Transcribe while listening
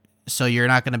So you're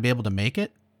not going to be able to make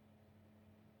it?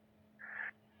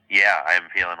 Yeah, I'm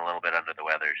feeling a little bit under the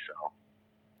weather, so.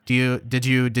 Did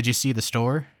you see the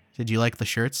store? Did you like the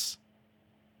shirts?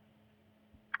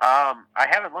 I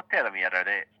haven't looked at them yet. Are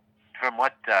they? From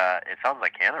what it sounds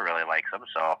like, Hannah really likes them.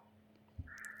 So. All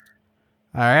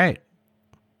right.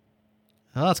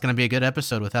 Well, it's gonna be a good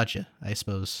episode without you, I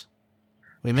suppose.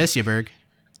 We miss you, Berg.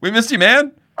 We missed you,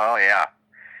 man. Oh yeah,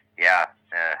 yeah.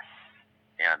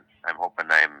 And I'm hoping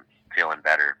I'm feeling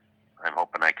better. I'm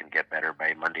hoping I can get better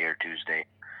by Monday or Tuesday.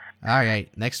 All right,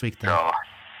 next week then. So.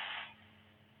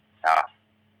 All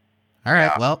right.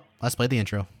 yeah. Well, let's play the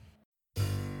intro.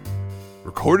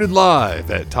 Recorded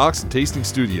live at Talks and Tasting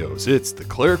Studios, it's the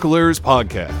Clerical Errors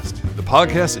Podcast, the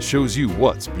podcast that shows you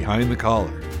what's behind the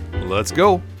collar. Let's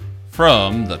go.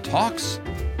 From the Talks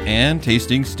and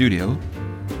Tasting Studio,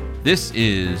 this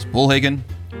is Bullhagen.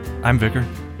 I'm Vicar.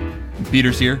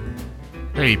 Peter's here.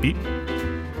 Hey, Pete.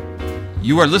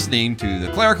 You are listening to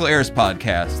the Clerical Errors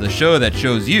Podcast, the show that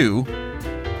shows you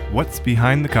What's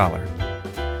behind the collar?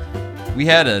 we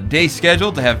had a day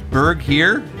scheduled to have Berg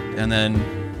here, and then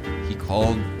he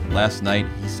called last night.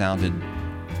 He sounded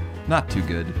not too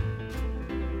good.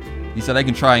 He said I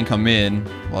can try and come in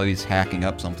while he's hacking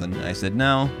up something. I said,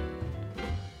 no.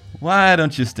 Why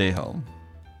don't you stay home?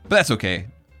 But that's okay.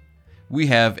 We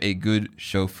have a good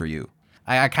show for you.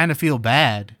 I kind of feel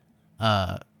bad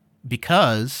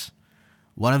because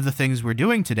one of the things we're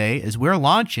doing today is we're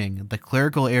launching the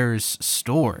Clerical Errors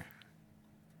store.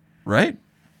 Right?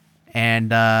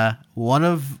 And one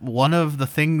of the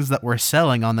things that we're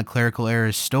selling on the Clerical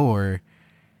Errors store,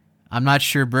 I'm not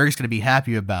sure Berg's going to be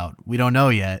happy about. We don't know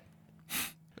yet.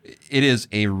 It is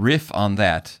a riff on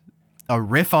that. A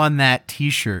riff on that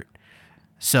t-shirt.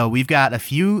 So we've got a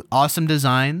few awesome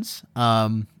designs,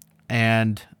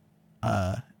 and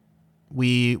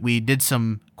we did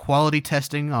some quality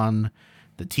testing on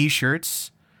the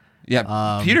t-shirts.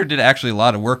 Yeah, Peter did actually a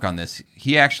lot of work on this.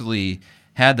 He actually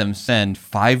had them send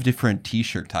 5 different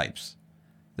t-shirt types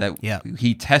that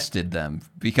he tested them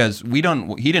because he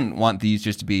didn't want these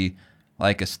just to be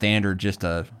like a standard,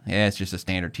 it's just a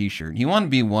standard t-shirt. He wanted to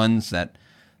be ones that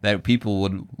people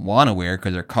would want to wear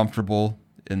because they're comfortable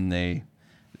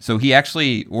so he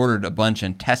actually ordered a bunch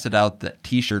and tested out the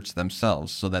t-shirts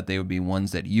themselves so that they would be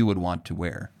ones that you would want to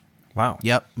wear. Wow.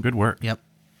 Yep. Good work. Yep.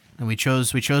 And we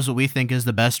chose what we think is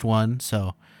the best one,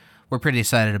 so we're pretty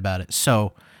excited about it.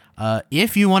 So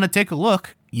if you want to take a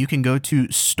look, you can go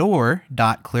to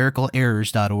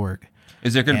store.clericalerrors.org.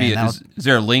 Is there going to be is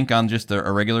there a link on just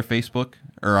a regular Facebook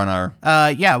or on our?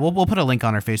 Yeah, we'll put a link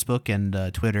on our Facebook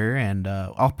and Twitter, and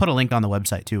I'll put a link on the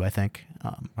website too. I think.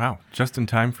 Wow, just in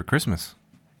time for Christmas.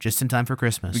 Just in time for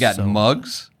Christmas. We got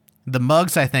mugs. The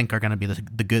mugs, I think, are going to be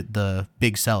the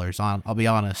big sellers. I'll be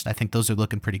honest. I think those are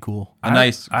looking pretty cool.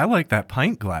 I like that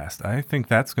pint glass. I think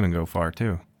that's going to go far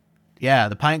too. Yeah,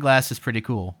 the pint glass is pretty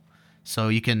cool. So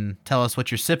you can tell us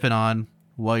what you're sipping on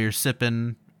while you're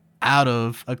sipping out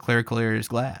of a Clerical Errors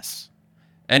glass.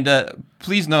 And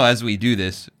please know, as we do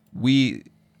this,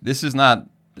 this is not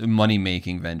a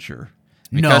money-making venture.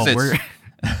 No,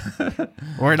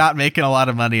 we're not making a lot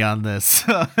of money on this.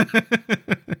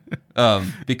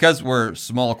 Because we're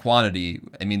small quantity,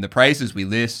 I mean, the prices we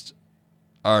list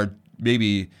are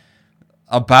maybe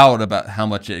about how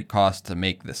much it costs to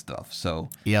make this stuff. So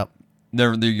yep.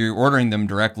 You're ordering them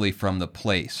directly from the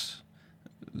place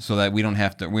so that we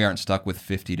aren't stuck with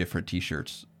 50 different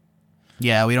t-shirts.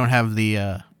 Yeah, we don't have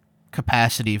the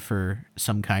capacity for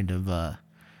some kind of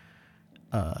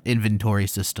inventory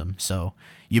system. So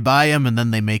you buy them and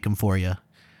then they make them for you.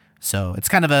 So it's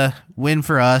kind of a win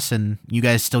for us, and you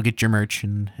guys still get your merch,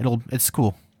 and it's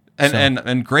cool.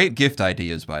 And great gift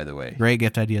ideas, by the way. Great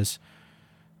gift ideas.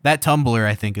 That tumbler,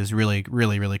 I think, is really,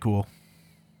 really, really cool.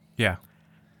 Yeah.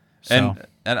 So.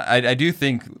 And I do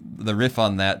think the riff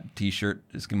on that t-shirt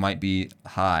might be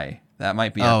high. That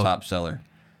might be our top seller.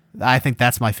 I think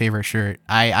that's my favorite shirt.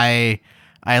 I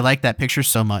like that picture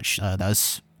so much. That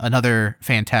was another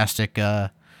fantastic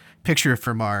picture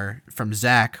from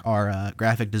Zach, our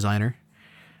graphic designer.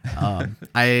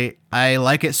 I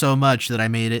like it so much that I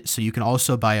made it so you can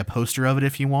also buy a poster of it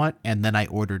if you want, and then I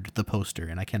ordered the poster,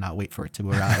 and I cannot wait for it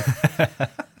to arrive.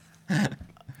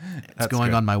 It's going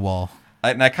good on my wall.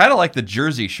 And I kind of like the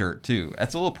jersey shirt too.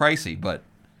 That's a little pricey, but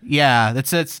yeah,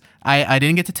 I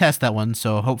didn't get to test that one,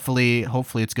 so hopefully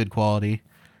it's good quality.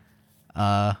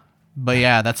 But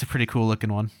yeah, that's a pretty cool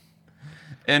looking one.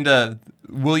 And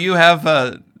will you have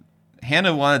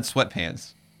Hannah wanted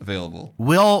sweatpants available?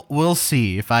 We'll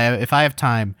see if I have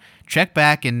time. Check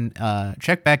back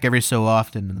every so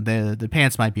often. The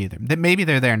pants might be there. Maybe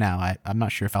they're there now. I'm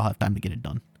not sure if I'll have time to get it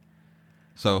done.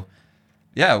 So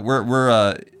Yeah,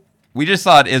 we just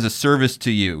thought as a service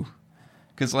to you,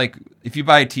 because like if you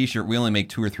buy a T-shirt, we only make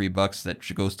 $2 or $3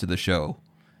 that goes to the show,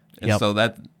 and so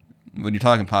that when you're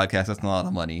talking podcast, that's not a lot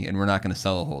of money, and we're not going to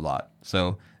sell a whole lot.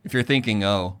 So if you're thinking,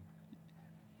 oh,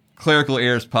 Clerical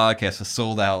Errors podcast is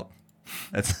sold out,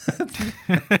 that's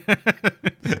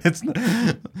it's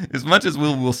as much as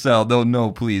we'll sell.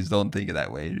 No, please don't think of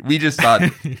that way. We just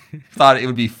thought it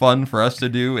would be fun for us to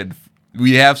do, and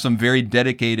we have some very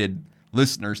dedicated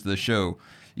listeners to the show.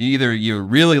 Either you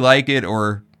really like it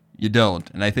or you don't,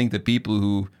 and I think the people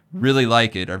who really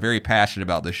like it are very passionate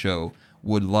about the show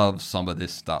would love some of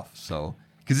this stuff. So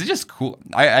because it's just cool.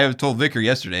 I told Vicar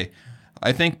yesterday,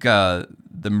 I think the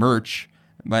merch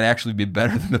might actually be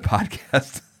better than the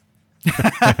podcast.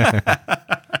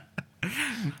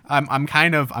 I'm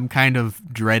kind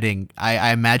of dreading.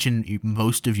 I imagine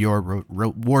most of your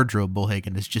wardrobe,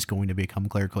 Bullhagen, is just going to become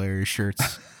Clerical Errors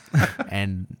shirts,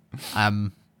 and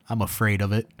I'm afraid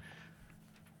of it.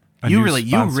 You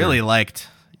really liked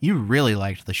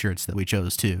the shirts that we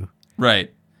chose too.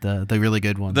 Right. The really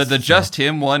good ones. The Just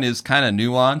Him one is kind of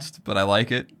nuanced, but I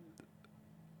like it.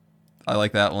 I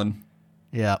like that one.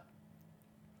 Yeah.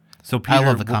 So Peter, I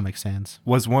love the Comic Sans.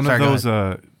 Was one of those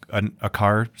a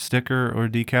car sticker or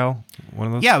decal? One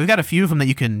of those? Yeah, we've got a few of them that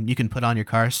you can put on your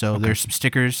car. So there's some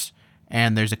stickers,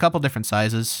 and there's a couple different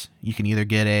sizes. You can either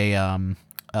get a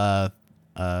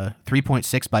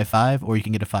 3.6 by 5, or you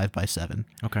can get a 5 by 7.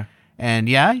 Okay. And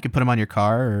yeah, you can put them on your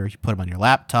car, or you put them on your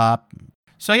laptop.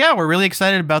 So yeah, we're really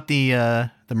excited about the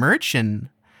merch, and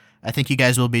I think you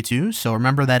guys will be too. So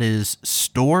remember, that is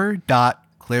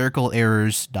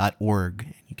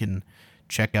store.clericalerrors.org. You can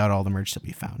check out all the merch that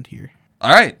we found here.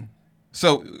 All right.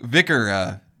 So,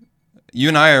 Vicar, you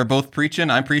and I are both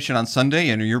preaching. I'm preaching on Sunday,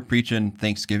 and you're preaching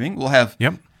Thanksgiving. We'll have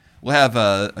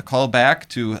a call back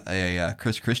to a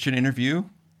Chris Christian interview.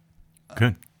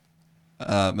 Good.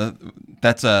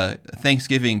 That's a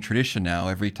Thanksgiving tradition now.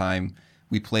 Every time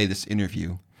we play this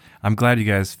interview, I'm glad you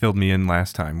guys filled me in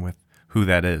last time with who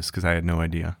that is, because I had no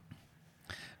idea.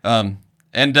 Well,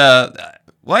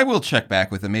 I will check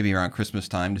back with him maybe around Christmas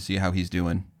time to see how he's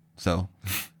doing. So,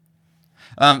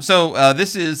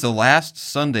 this is the last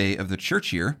Sunday of the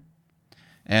church year,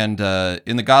 and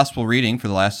in the gospel reading for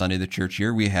the last Sunday of the church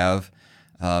year, we have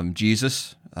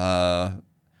Jesus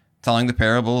telling the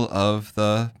parable of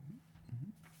the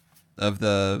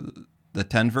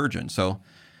 10 virgins. So,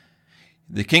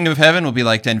 the kingdom of heaven will be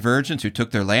like 10 virgins who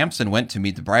took their lamps and went to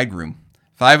meet the bridegroom.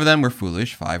 5 of them were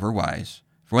foolish, 5 were wise.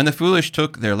 For when the foolish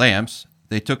took their lamps,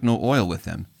 they took no oil with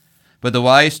them. But the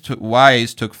wise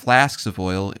took flasks of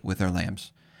oil with their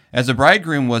lamps. As the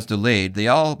bridegroom was delayed, they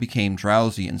all became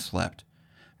drowsy and slept.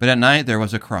 But at night there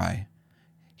was a cry,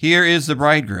 "Here is the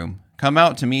bridegroom, come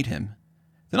out to meet him."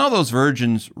 Then all those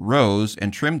virgins rose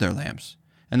and trimmed their lamps.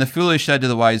 And the foolish said to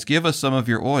the wise, "Give us some of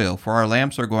your oil, for our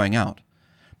lamps are going out."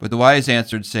 But the wise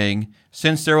answered, saying,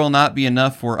 "Since there will not be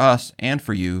enough for us and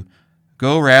for you,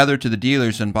 go rather to the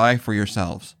dealers and buy for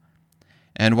yourselves."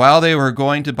 And while they were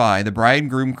going to buy, the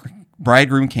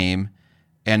bridegroom came,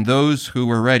 and those who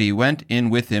were ready went in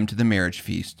with him to the marriage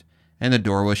feast, and the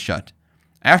door was shut.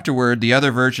 Afterward the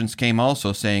other virgins came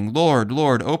also, saying, "Lord,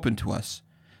 Lord, open to us."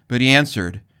 But he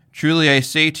answered, "Truly I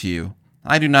say to you,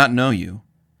 I do not know you.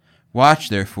 Watch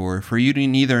therefore, for you do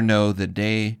neither know the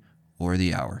day or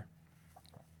the hour."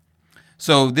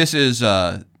 So this is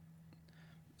a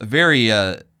very,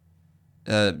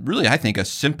 really, I think, a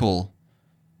simple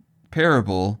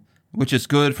parable, which is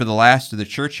good for the last of the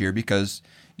church year, because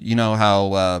you know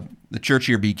how the church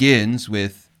year begins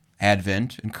with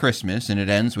Advent and Christmas, and it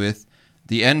ends with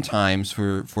the end times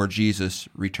for Jesus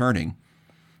returning.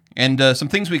 And some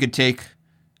things we could take,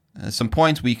 some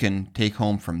points we can take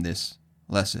home from this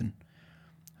lesson.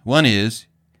 One is,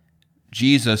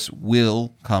 Jesus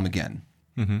will come again.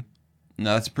 Mm-hmm.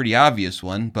 Now, that's a pretty obvious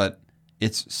one, but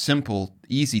it's simple,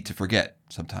 easy to forget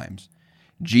sometimes.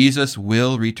 Jesus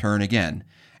will return again.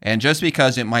 And just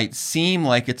because it might seem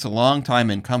like it's a long time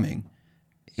in coming,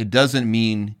 it doesn't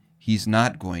mean he's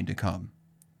not going to come.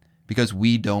 Because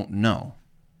we don't know.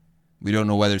 We don't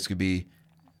know whether it's going to be,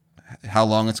 how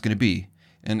long it's going to be.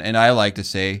 And I like to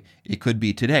say, it could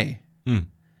be today. Mm.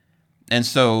 And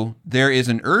so there is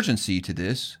an urgency to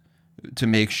this, to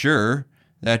make sure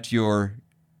that you're,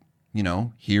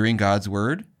 hearing God's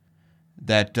word,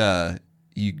 that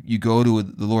you go to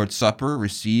the Lord's Supper,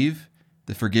 receive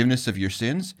the forgiveness of your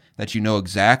sins, that you know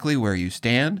exactly where you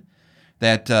stand,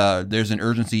 that there's an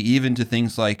urgency even to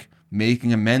things like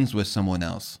making amends with someone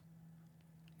else.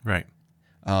 Right.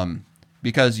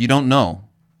 Because you don't know.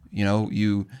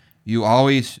 You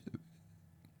always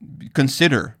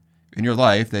consider in your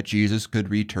life that Jesus could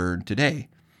return today.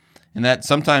 And that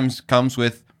sometimes comes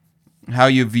with how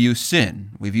you view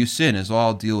sin. We view sin as, well,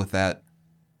 I'll deal with that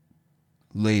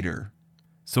later.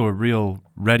 So a real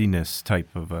readiness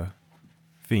type of a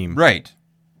theme. Right.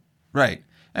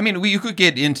 I mean, you could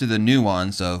get into the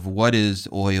nuance of what is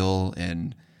oil,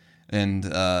 and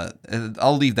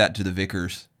I'll leave that to the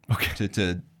vicars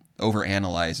to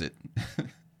overanalyze it.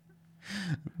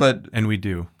 And we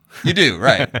do. You do,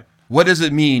 right. What does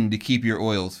it mean to keep your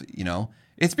oils,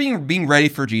 It's being ready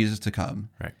for Jesus to come.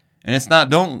 Right. And it's not,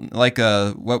 don't, like,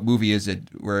 what movie is it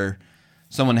where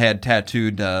someone had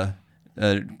tattooed,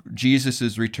 Jesus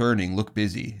is returning, look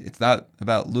busy. It's not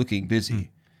about looking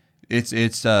busy.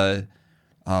 It's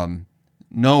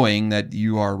knowing that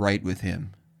you are right with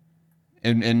him.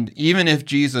 And even if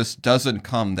Jesus doesn't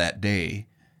come that day,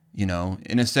 in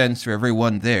a sense, for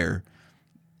everyone there,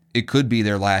 it could be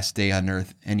their last day on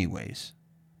earth anyways.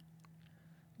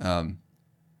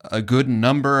 A good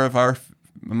number of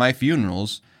my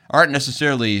funerals aren't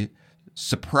necessarily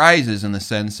surprises in the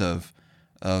sense of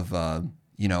an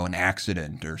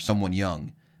accident or someone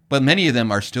young, but many of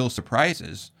them are still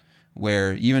surprises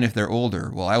where even if they're older,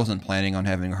 well, I wasn't planning on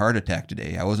having a heart attack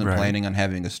today. I wasn't planning on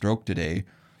having a stroke today,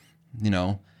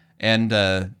 and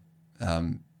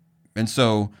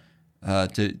so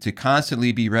to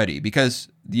constantly be ready, because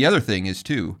the other thing is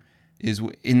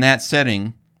in that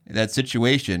setting, that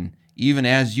situation, even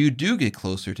as you do get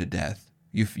closer to death,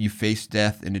 you face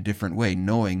death in a different way,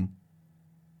 knowing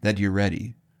that you're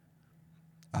ready.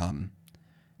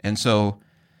 And so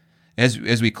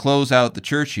as we close out the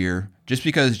church year, just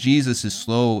because Jesus is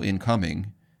slow in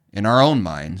coming in our own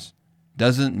minds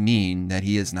doesn't mean that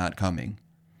he is not coming.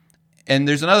 And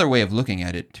there's another way of looking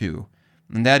at it too,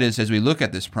 and that is, as we look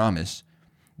at this promise,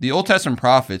 the Old Testament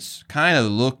prophets kind of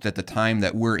looked at the time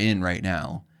that we're in right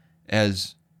now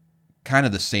as kind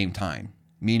of the same time,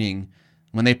 meaning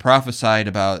when they prophesied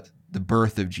about the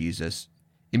birth of Jesus,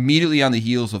 immediately on the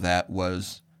heels of that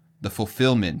was the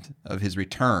fulfillment of his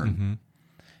return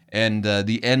and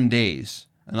the end days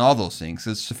and all those things.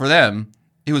 So for them,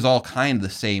 it was all kind of the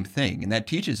same thing. And that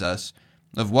teaches us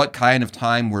of what kind of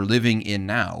time we're living in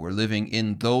now. We're living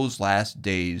in those last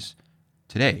days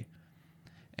today.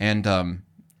 And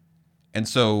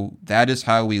so that is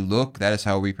how we look, that is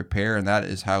how we prepare, and that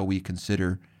is how we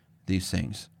consider these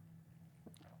things.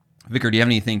 Vicar, do you have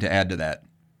anything to add to that?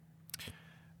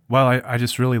 Well, I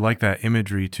just really like that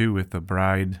imagery too, with the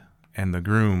bride and the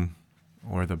groom,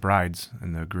 or the brides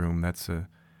and the groom. That's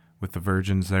with the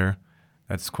virgins there.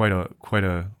 That's quite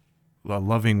a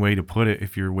loving way to put it.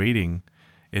 If you're waiting,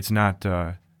 it's not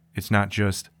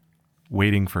just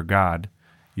waiting for God.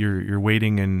 You're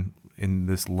waiting in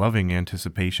this loving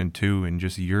anticipation too, and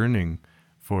just yearning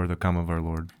for the come of our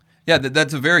Lord. Yeah,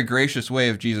 that's a very gracious way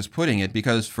of Jesus putting it,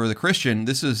 because for the Christian,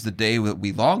 this is the day that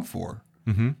we long for.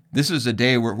 Mm-hmm. This is a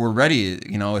day where we're ready.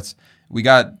 It's we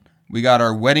got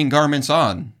our wedding garments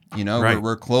on. Right.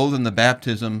 We're clothed in the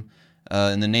baptism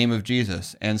in the name of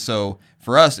Jesus, and so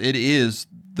for us, it is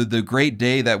the great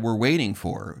day that we're waiting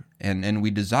for and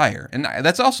we desire. And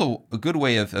that's also a good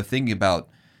way of thinking about.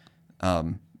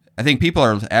 I think people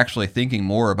are actually thinking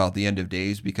more about the end of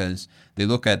days because they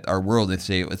look at our world and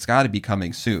say it's got to be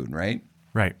coming soon, right?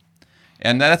 Right.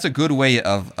 And that's a good way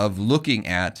of looking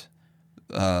at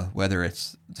whether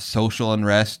it's social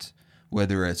unrest,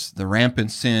 whether it's the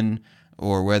rampant sin,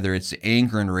 or whether it's the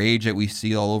anger and rage that we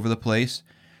see all over the place,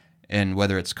 and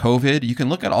whether it's COVID. You can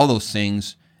look at all those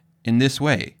things in this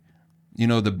way.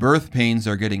 The birth pains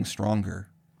are getting stronger.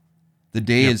 The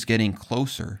day is getting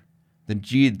closer.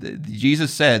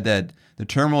 Jesus said that the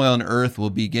turmoil on earth will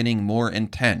be getting more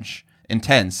intense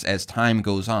as time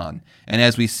goes on. And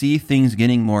as we see things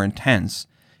getting more intense,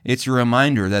 it's a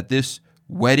reminder that this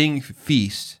wedding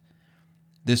feast,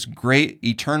 this great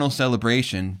eternal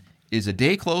celebration, is a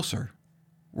day closer.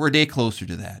 We're a day closer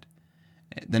to that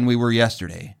than we were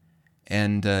yesterday.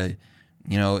 And,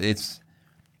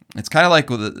 it's kind of like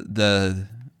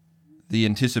the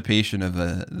anticipation of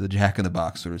the Jack in the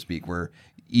Box, so to speak, where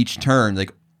each turn,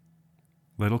 like,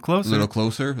 little closer, a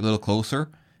little closer.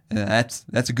 And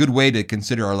that's a good way to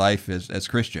consider our life as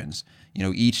Christians.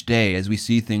 Each day as we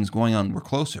see things going on, we're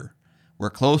closer. We're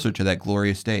closer to that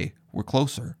glorious day. We're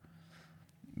closer.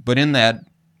 But in that,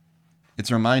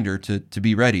 it's a reminder to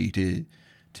be ready,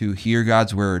 to hear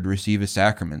God's word, receive his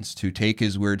sacraments, to take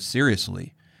his word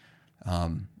seriously,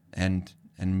 and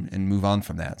move on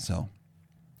from that. So,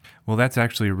 well, that's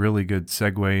actually a really good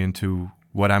segue into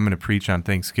what I'm going to preach on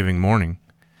Thanksgiving morning.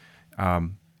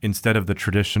 Instead of the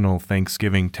traditional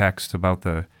Thanksgiving text about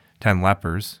the 10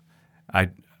 lepers,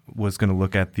 was going to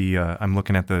look at I'm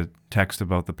looking at the text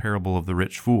about the parable of the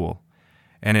rich fool.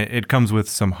 And it comes with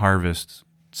some harvest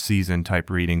season type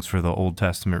readings for the Old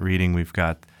Testament reading. We've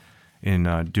got in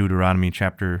Deuteronomy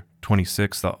chapter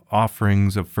 26, the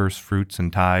offerings of first fruits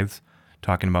and tithes,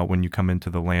 talking about when you come into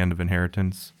the land of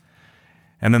inheritance.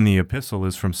 And then the epistle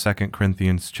is from 2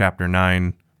 Corinthians chapter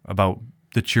 9 about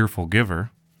the cheerful giver.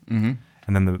 Mm-hmm.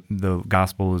 And then the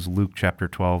gospel is Luke chapter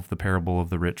 12, the parable of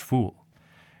the rich fool.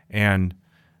 And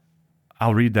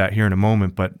I'll read that here in a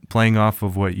moment, but playing off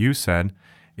of what you said,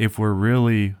 if we're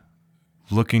really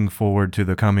looking forward to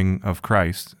the coming of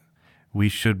Christ, we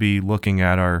should be looking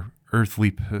at our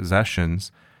earthly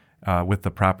possessions with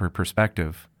the proper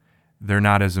perspective. They're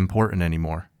not as important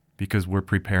anymore because we're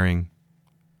preparing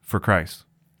for Christ.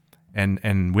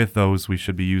 And with those, we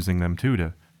should be using them too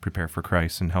to prepare for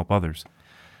Christ and help others.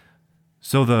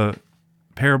 So the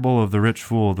parable of the rich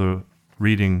fool, the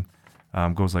reading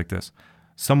goes like this.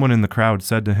 Someone in the crowd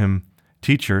said to him,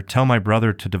 "Teacher, tell my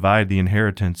brother to divide the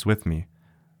inheritance with me."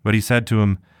 But he said to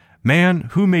him, "Man,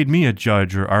 who made me a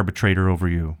judge or arbitrator over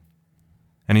you?"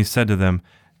 And he said to them,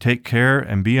 "Take care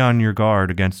and be on your guard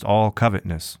against all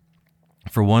covetousness,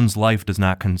 for one's life does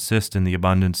not consist in the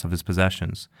abundance of his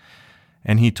possessions."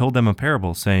 And he told them a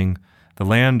parable, saying, "The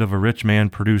land of a rich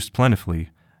man produced plentifully,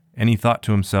 and he thought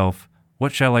to himself,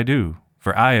 'What shall I do?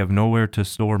 For I have nowhere to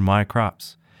store my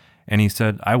crops.' And he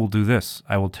said, 'I will do this.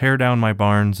 I will tear down my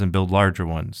barns and build larger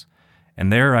ones,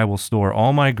 and there I will store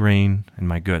all my grain and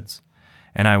my goods.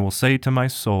 And I will say to my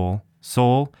soul,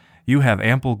 Soul, you have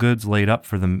ample goods laid up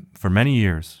for many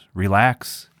years.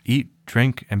 Relax, eat,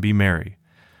 drink, and be merry.'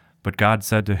 But God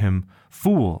said to him,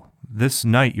 'Fool, this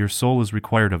night your soul is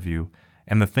required of you,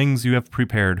 and the things you have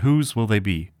prepared, whose will they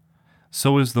be?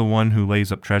 So is the one who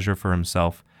lays up treasure for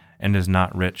himself and is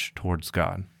not rich towards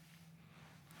God.'"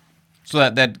 So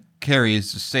that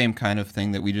carries the same kind of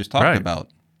thing that we just talked about.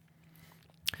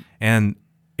 And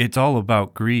it's all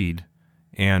about greed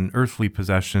and earthly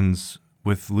possessions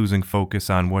with losing focus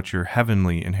on what your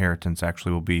heavenly inheritance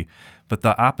actually will be. But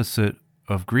the opposite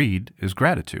of greed is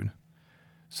gratitude.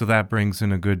 So that brings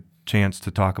in a good chance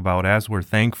to talk about, as we're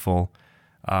thankful,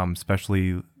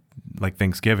 especially like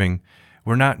Thanksgiving,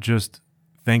 we're not just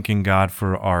thanking God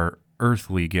for our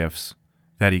earthly gifts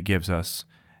that he gives us,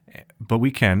 but we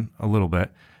can a little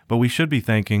bit, but we should be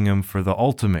thanking him for the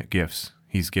ultimate gifts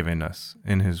he's given us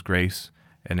in his grace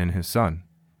and in his Son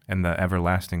and the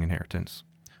everlasting inheritance.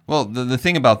 Well, the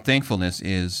thing about thankfulness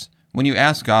is when you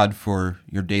ask God for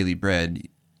your daily bread,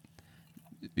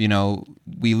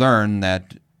 we learn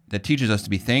that teaches us to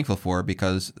be thankful for,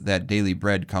 because that daily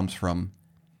bread comes from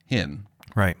him.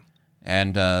 Right.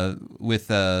 And with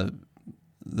the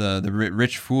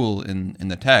rich fool in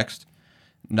the text,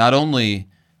 not only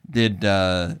did,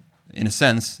 in a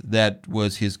sense, that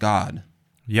was his God.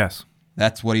 Yes.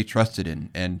 That's what he trusted in.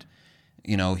 And,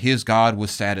 his God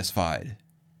was satisfied.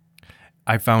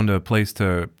 I found a place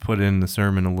to put in the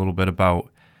sermon a little bit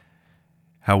about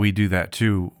how we do that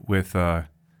too with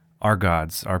our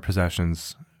gods, our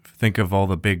possessions. Think of all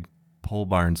the big pole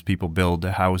barns people build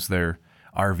to house their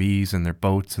RVs and their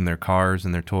boats and their cars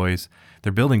and their toys.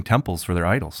 They're building temples for their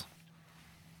idols,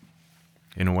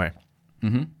 in a way.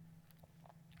 Mm-hmm.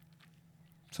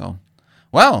 So,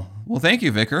 well, thank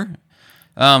you, Vicar.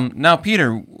 Now,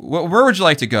 Peter, where would you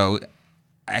like to go?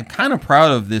 I'm kind of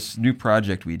proud of this new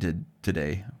project we did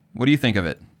today. What do you think of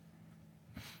it?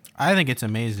 I think it's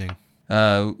amazing.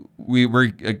 We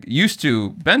were used to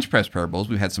bench press parables.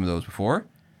 We've had some of those before,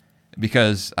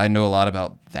 because I know a lot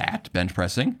about that, bench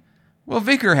pressing. Well,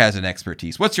 Vicar has an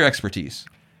expertise. What's your expertise?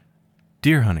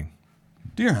 Deer hunting.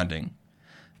 Deer hunting.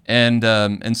 And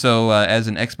so as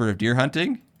an expert of deer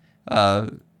hunting, I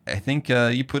think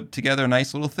you put together a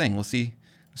nice little thing. We'll see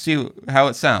how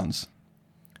it sounds.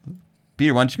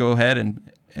 Peter, why don't you go ahead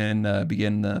and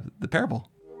begin the parable?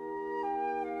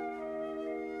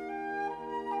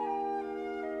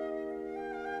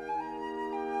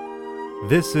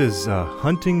 This is a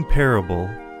hunting parable,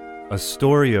 a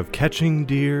story of catching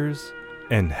deers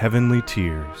and heavenly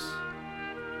tears.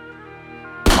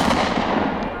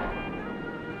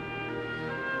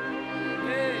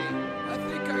 Hey, I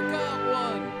think I got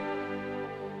one.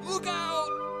 Look out!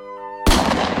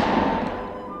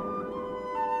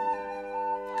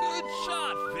 Good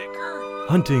shot, Vicar.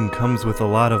 Hunting comes with a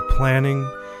lot of planning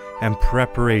and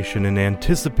preparation in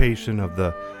anticipation of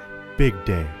the big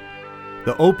day,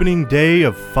 the opening day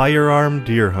of firearm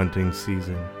deer hunting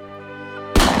season.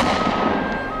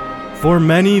 For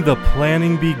many, the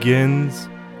planning begins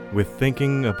with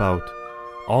thinking about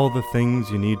all the things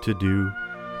you need to do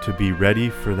to be ready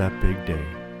for that big day.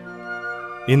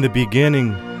 In the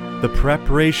beginning, The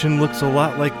preparation looks a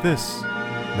lot like this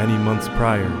many months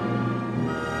prior.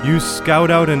 You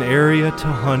scout out an area to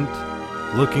hunt,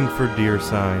 looking for deer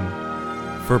sign,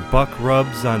 for buck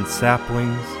rubs on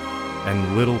saplings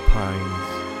and little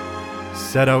pines.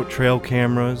 Set out trail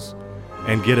cameras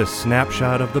and get a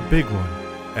snapshot of the big one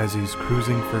as he's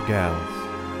cruising for gals.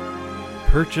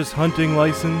 Purchase hunting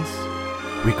license,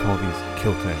 we call these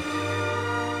kill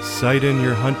tags. Sight in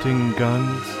your hunting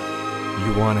guns,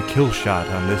 you want a kill shot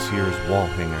on this year's wall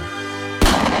hanger.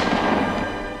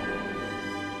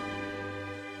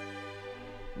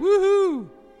 Woohoo!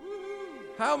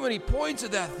 How many points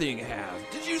did that thing have?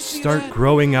 Did you see Start that?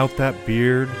 growing out that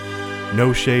beard,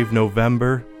 no shave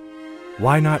November.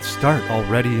 Why not start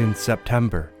already in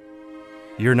September?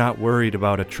 You're not worried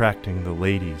about attracting the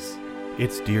ladies.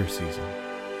 It's deer season.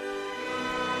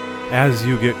 As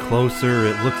you get closer,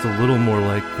 it looks a little more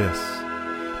like this.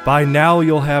 By now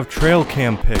you'll have trail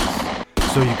cam pics,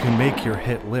 so you can make your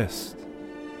hit list.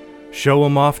 Show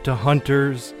them off to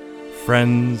hunters,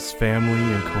 friends,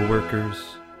 family, and coworkers.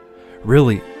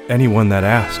 Really, anyone that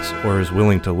asks or is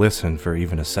willing to listen for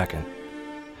even a second.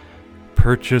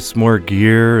 Purchase more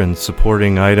gear and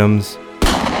supporting items.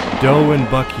 Doe and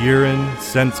buck urine,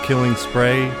 sense-killing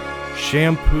spray,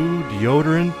 shampoo,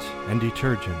 deodorant, and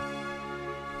detergent.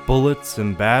 Bullets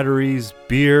and batteries,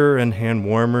 beer and hand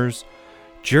warmers,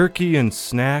 jerky and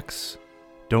snacks.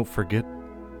 Don't forget,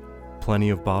 plenty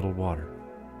of bottled water.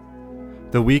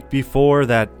 The week before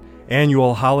that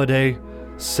annual holiday,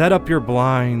 set up your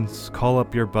blinds, call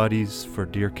up your buddies for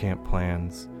deer camp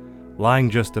plans, lying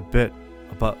just a bit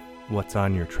about what's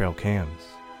on your trail cams.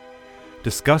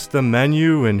 Discuss the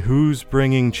menu and who's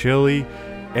bringing chili,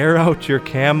 air out your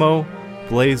camo,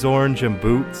 blaze orange and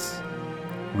boots,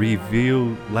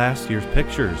 review last year's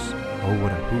pictures, oh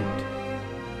what a hoot.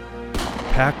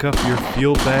 Pack up your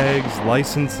field bags,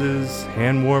 licenses,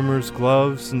 hand warmers,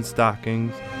 gloves, and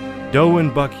stockings, doe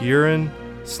and buck urine,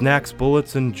 snacks,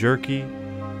 bullets, and jerky,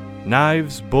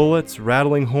 knives, bullets,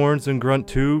 rattling horns, and grunt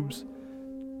tubes,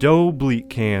 doe bleat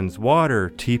cans,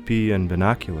 water, teepee, and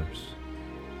binoculars.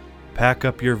 Pack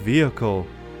up your vehicle,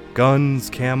 guns,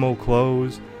 camo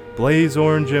clothes, blaze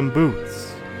orange and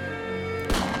boots,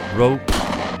 rope,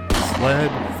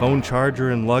 sled, phone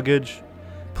charger and luggage,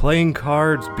 playing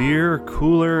cards, beer,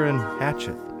 cooler, and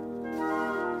hatchet.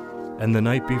 And the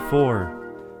night before,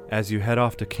 as you head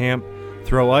off to camp,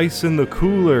 throw ice in the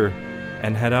cooler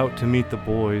and head out to meet the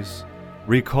boys,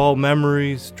 recall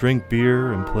memories, drink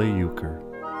beer, and play euchre.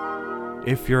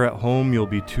 If you're at home, you'll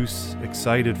be too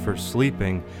excited for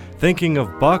sleeping, thinking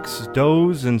of bucks,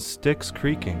 does, and sticks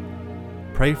creaking.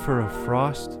 Pray for a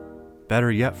frost,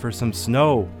 better yet for some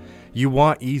snow. You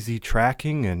want easy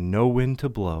tracking and no wind to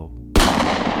blow.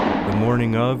 The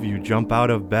morning of, you jump out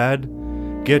of bed,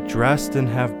 get dressed and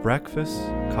have breakfast,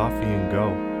 coffee and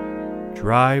go.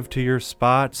 Drive to your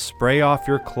spot, spray off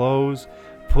your clothes,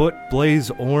 put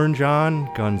blaze orange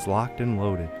on, guns locked and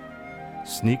loaded.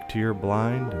 Sneak to your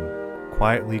blind and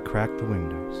quietly crack the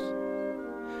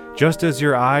windows. Just as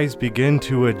your eyes begin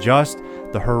to adjust,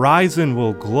 the horizon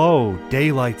will glow,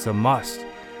 daylight's a must.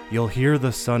 You'll hear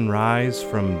the sun rise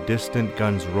from distant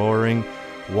guns roaring,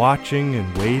 watching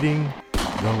and waiting,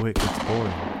 though it gets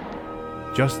boring.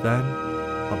 Just then,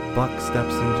 a buck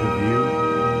steps into view.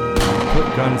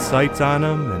 Put gun sights on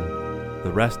him, and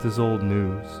the rest is old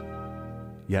news.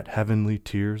 Yet heavenly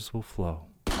tears will flow.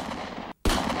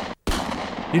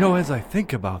 You know, as I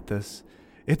think about this,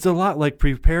 it's a lot like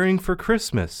preparing for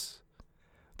Christmas.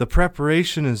 The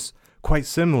preparation is quite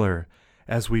similar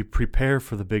as we prepare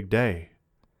for the big day.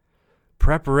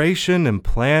 Preparation and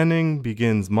planning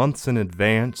begins months in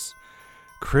advance.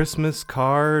 Christmas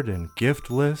card and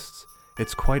gift lists,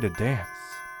 it's quite a dance.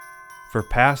 For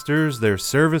pastors, there's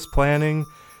service planning,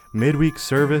 midweek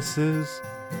services,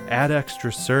 add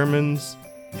extra sermons,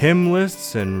 hymn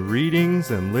lists and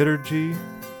readings and liturgy.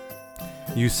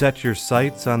 You set your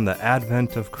sights on the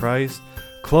advent of Christ,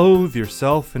 clothe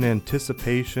yourself in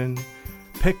anticipation,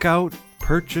 pick out,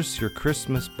 purchase your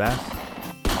Christmas best.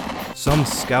 Some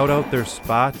scout out their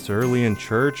spots early in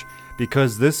church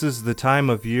because this is the time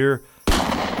of year.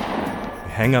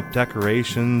 Hang up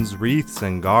decorations, wreaths,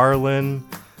 and garland.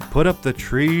 Put up the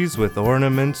trees with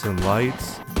ornaments and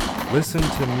lights. Listen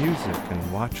to music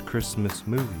and watch Christmas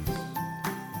movies.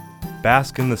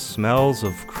 Bask in the smells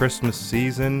of Christmas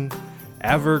season.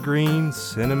 Evergreen,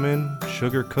 cinnamon,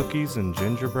 sugar cookies, and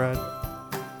gingerbread.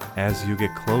 As you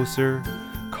get closer,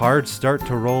 cards start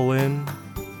to roll in.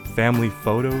 Family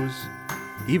photos,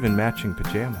 even matching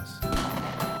pajamas.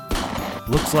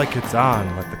 Looks like it's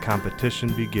on, let the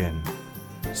competition begin.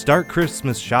 Start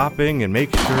Christmas shopping and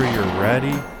make sure you're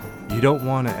ready. You don't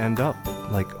want to end up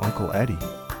like Uncle Eddie.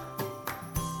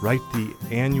 Write the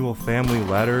annual family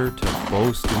letter to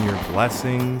boast in your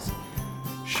blessings.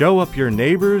 Show up your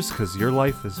neighbors 'cause your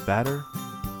life is better.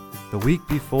 The week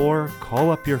before,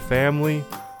 call up your family,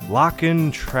 lock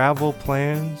in travel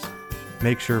plans,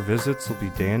 make sure visits will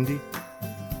be dandy.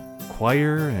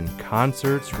 Choir and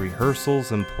concerts,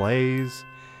 rehearsals and plays,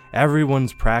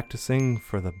 everyone's practicing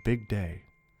for the big day.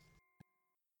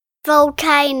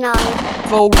 Volcano.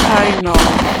 Volcano.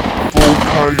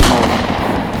 Volcano.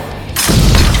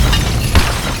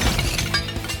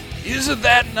 Isn't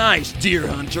that nice, deer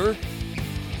hunter?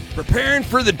 Preparing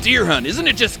for the deer hunt, isn't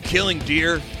it just killing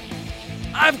deer?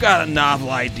 I've got a novel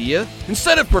idea.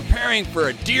 Instead of preparing for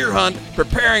a deer hunt,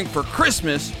 preparing for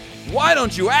Christmas, why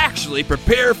don't you actually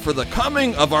prepare for the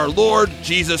coming of our Lord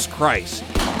Jesus Christ?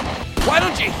 Why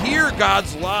don't you hear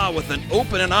God's law with an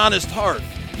open and honest heart?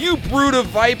 You brood of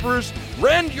vipers,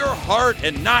 rend your heart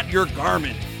and not your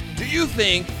garment. Do you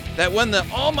think that when the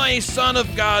Almighty Son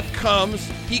of God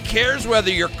comes, he cares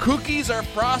whether your cookies are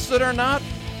frosted or not?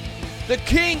 The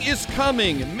King is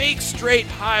coming. Make straight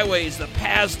highways, the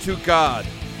paths to God.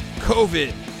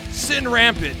 COVID, sin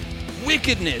rampant,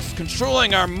 wickedness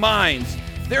controlling our minds.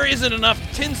 There isn't enough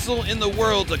tinsel in the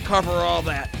world to cover all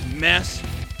that mess.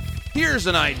 Here's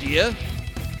an idea.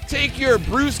 Take your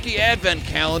Brewski Advent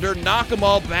calendar, knock them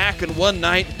all back in one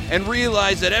night, and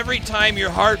realize that every time your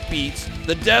heart beats,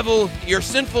 the devil, your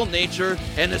sinful nature,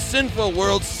 and the sinful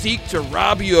world seek to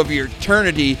rob you of your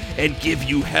eternity and give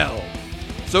you hell.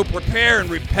 So prepare in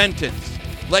repentance,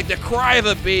 like the cry of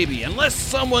a baby. Unless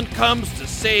someone comes to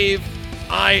save,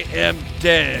 I am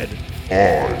dead. I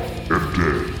am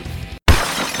dead.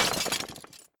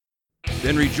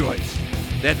 Then rejoice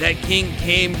that King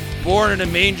came, born in a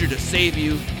manger to save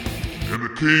you. And the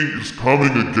King is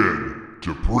coming again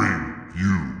to bring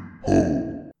you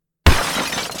home.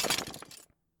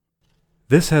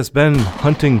 This has been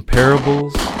Hunting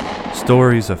Parables,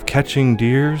 stories of catching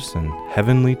deers and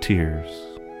heavenly tears.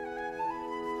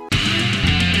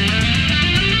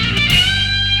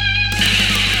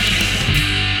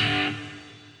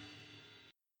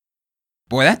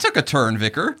 Boy, that took a turn,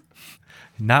 Vicar.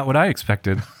 Not what I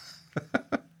expected.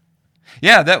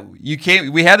 Yeah,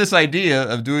 we had this idea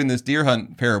of doing this deer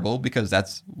hunt parable because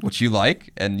that's what you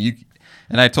like, and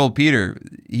I told Peter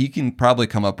he can probably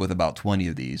come up with about 20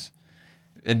 of these.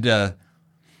 And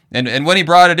when he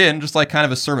brought it in, just like kind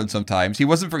of a sermon sometimes, you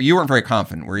weren't very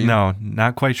confident, were you? No,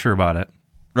 not quite sure about it.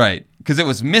 Right, because it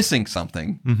was missing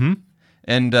something. Mm-hmm.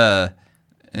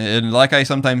 And like I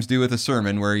sometimes do with a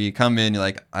sermon, where you come in, you're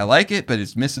like, I like it, but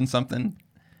it's missing something.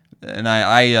 And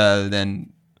I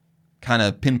then kind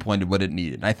of pinpointed what it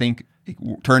needed. I think it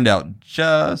turned out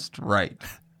just right.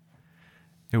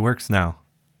 It works now.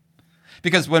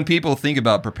 Because when people think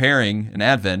about preparing an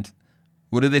Advent,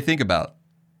 what do they think about?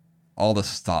 All the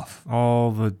stuff.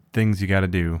 All the things you got to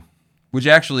do. Which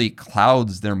actually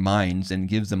clouds their minds and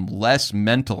gives them less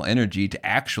mental energy to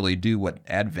actually do what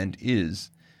Advent is.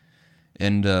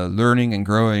 And learning and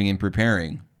growing and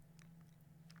preparing.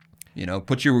 You know,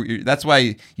 that's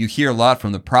why you hear a lot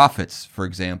from the prophets, for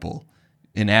example,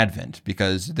 in Advent,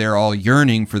 because they're all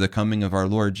yearning for the coming of our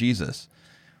Lord Jesus,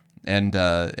 and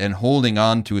holding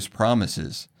on to his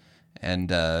promises,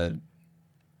 and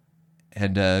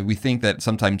we think that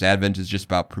sometimes Advent is just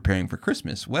about preparing for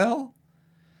Christmas. Well,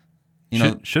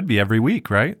 should be every week,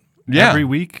 right? Yeah, every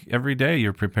week, every day,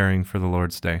 you're preparing for the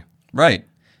Lord's Day, right?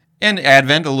 And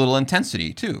Advent, a little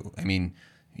intensity too. I mean,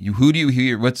 who do you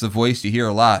hear? What's the voice you hear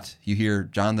a lot? You hear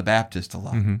John the Baptist a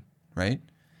lot, right?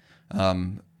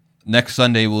 Next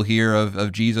Sunday, we'll hear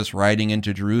of Jesus riding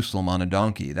into Jerusalem on a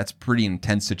donkey. That's a pretty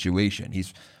intense situation.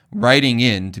 He's riding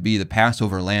in to be the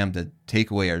Passover lamb to take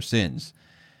away our sins.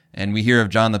 And we hear of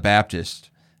John the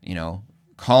Baptist,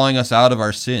 calling us out of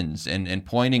our sins and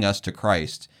pointing us to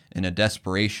Christ in a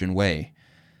desperation way.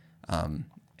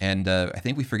 And I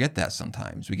think we forget that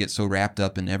sometimes. We get so wrapped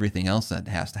up in everything else that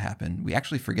has to happen. We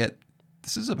actually forget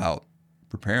this is about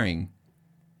preparing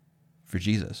for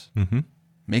Jesus. Mm-hmm.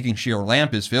 Making sure our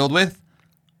lamp is filled with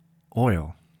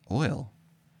oil.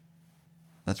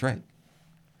 That's right.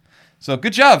 So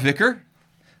good job, Vicar.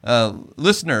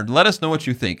 Listener, let us know what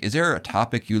you think. Is there a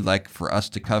topic you'd like for us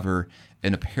to cover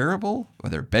in a parable,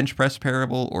 whether a bench press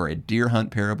parable or a deer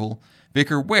hunt parable?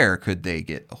 Vicar, where could they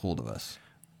get a hold of us?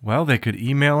 Well, they could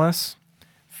email us,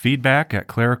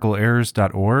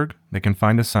 feedback@clericalerrors.org. They can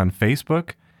find us on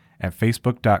Facebook at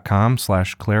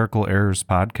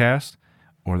facebook.com/clericalerrorspodcast,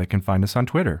 or they can find us on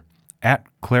Twitter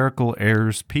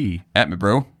 @clericalerrorsp. At me,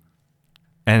 bro.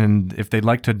 And if they'd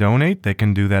like to donate, they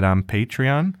can do that on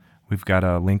Patreon. We've got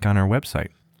a link on our website.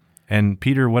 And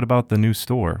Peter, what about the new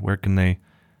store? Where can they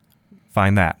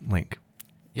find that link.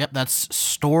 Yep, that's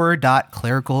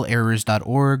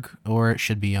store.clericalerrors.org, or it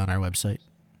should be on our website.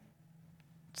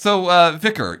 So,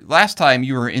 Vicar, last time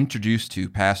you were introduced to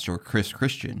Pastor Chris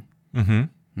Christian.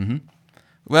 Mm-hmm.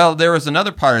 Well, there was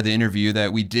another part of the interview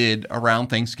that we did around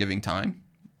Thanksgiving time,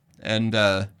 and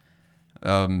I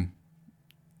thought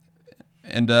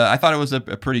it was a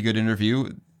pretty good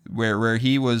interview where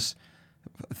he was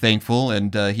thankful,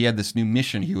 and he had this new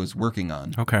mission he was working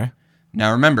on. Okay.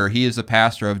 Now, remember, he is a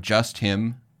pastor of Just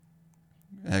Him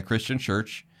Christian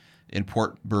Church in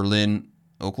Port Berlin,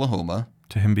 Oklahoma.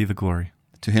 To him be the glory.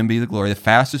 To him be the glory. The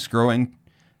fastest growing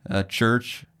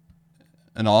church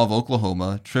in all of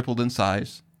Oklahoma, tripled in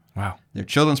size. Wow. Their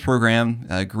children's program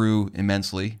grew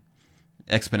immensely,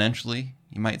 exponentially,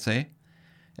 you might say.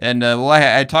 And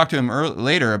I talked to him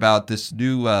later about this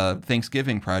new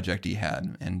Thanksgiving project he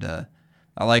had, and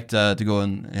I liked to go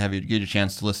and get a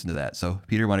chance to listen to that. So,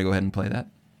 Peter, want to go ahead and play that?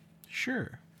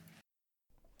 Sure.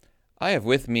 I have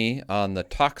with me on the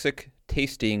Toxic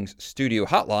Tastings Studio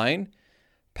Hotline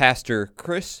Pastor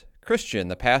Chris Christian,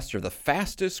 the pastor of the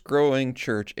fastest growing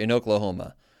church in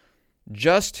Oklahoma,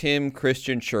 Just Him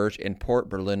Christian Church in Port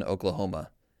Berlin, Oklahoma.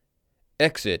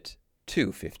 Exit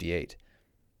 258.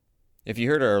 If you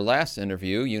heard our last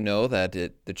interview, you know that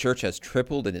the church has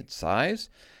tripled in its size.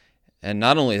 And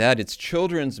not only that, its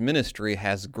children's ministry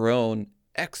has grown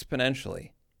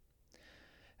exponentially.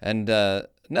 And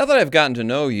now that I've gotten to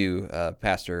know you,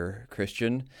 Pastor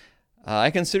Christian,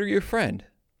 I consider you a friend.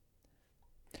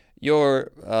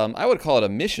 Your, I would call it a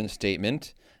mission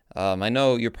statement. I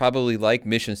know you probably like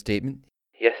mission statement.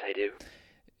 Yes, I do.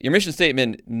 Your mission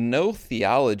statement, no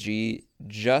theology,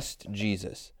 just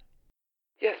Jesus.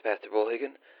 Yes, Pastor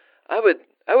Bullhagen. I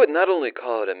would not only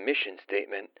call it a mission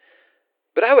statement,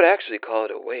 but I would actually call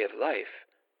it a way of life.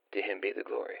 To him be the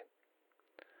glory.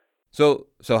 So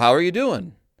how are you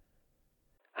doing?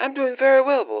 I'm doing very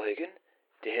well, Bullhagen.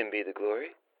 To him be the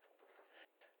glory.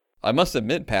 I must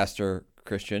admit, Pastor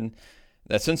Christian,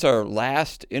 that since our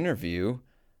last interview,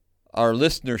 our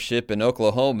listenership in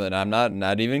Oklahoma, and I'm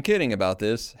not even kidding about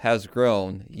this, has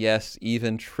grown, yes,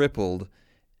 even tripled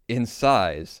in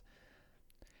size.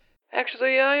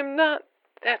 Actually, I am not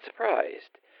that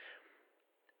surprised.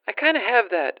 I kind of have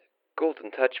that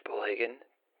golden touch, Bullhagen.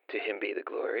 To him be the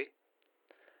glory.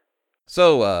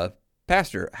 So,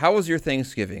 Pastor, how was your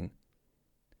Thanksgiving?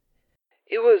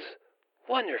 It was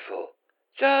wonderful.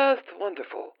 Just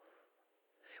wonderful.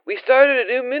 We started a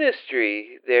new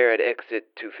ministry there at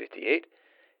Exit 258.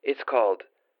 It's called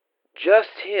Just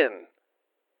Him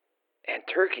and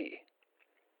Turkey.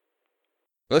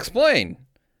 Well, explain.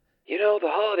 You know, the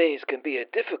holidays can be a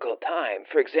difficult time.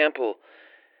 For example,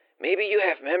 maybe you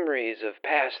have memories of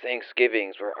past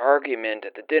Thanksgivings where argument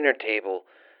at the dinner table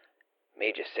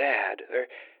made you sad. Or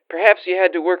perhaps you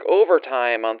had to work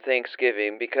overtime on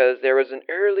Thanksgiving because there was an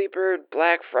early bird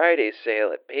Black Friday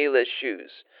sale at Payless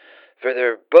Shoes for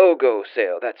their BOGO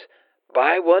sale. That's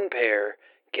buy one pair,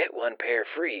 get one pair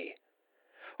free.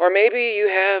 Or maybe you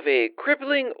have a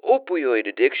crippling opioid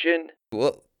addiction.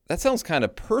 Well, that sounds kind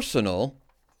of personal.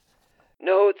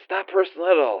 No, it's not personal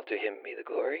at all. To him be the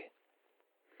glory.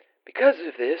 Because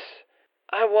of this,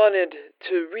 I wanted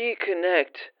to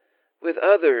reconnect with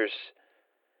others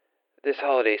this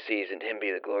holiday season, to him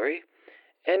be the glory.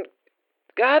 And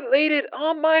God laid it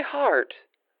on my heart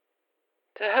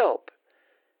to help.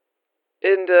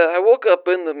 And I woke up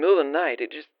in the middle of the night.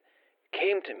 It just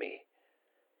came to me.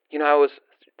 You know, I was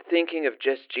thinking of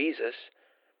just Jesus,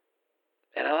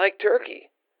 and I like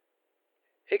turkey.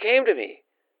 It came to me.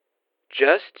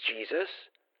 Just Jesus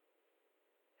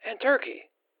and turkey.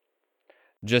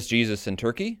 Just Jesus and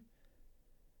turkey?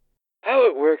 How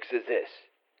it works is this.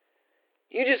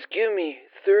 You just give me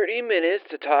 30 minutes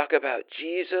to talk about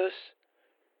Jesus,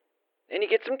 and you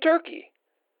get some turkey.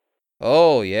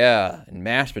 Oh, yeah, and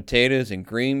mashed potatoes and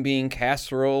green bean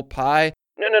casserole pie.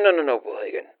 No,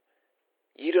 Bullhagen.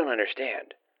 You don't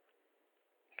understand.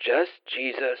 Just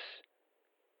Jesus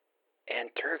and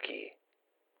turkey.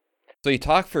 So you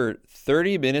talk for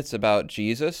 30 minutes about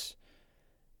Jesus,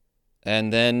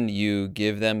 and then you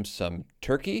give them some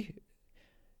turkey?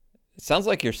 It sounds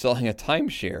like you're selling a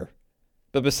timeshare.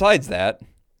 But besides that,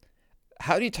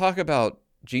 how do you talk about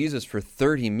Jesus for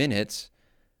 30 minutes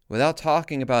without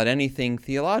talking about anything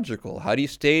theological? How do you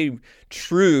stay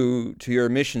true to your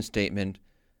mission statement,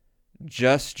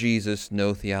 just Jesus,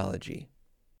 no theology?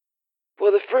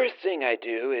 Well, the first thing I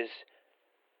do is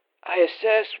I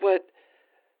assess what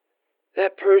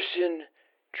that person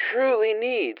truly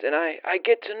needs, and I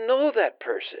get to know that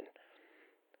person.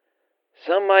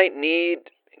 Some might need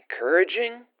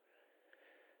encouraging.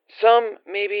 Some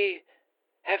maybe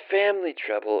have family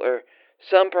trouble, or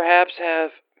Some perhaps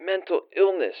have mental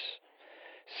illness.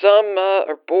 Some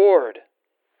are bored.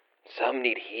 Some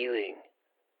need healing.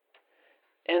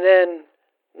 And then,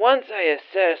 once I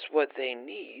assess what they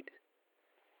need,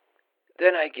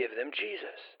 then I give them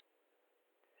Jesus.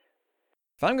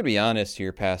 If I'm going to be honest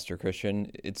here, Pastor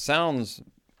Christian, it sounds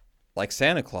like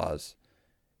Santa Claus.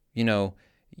 You know,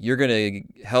 you're going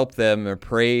to help them or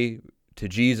pray to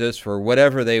Jesus for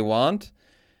whatever they want,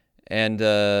 and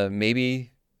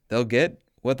maybe they'll get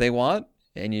what they want,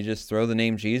 and you just throw the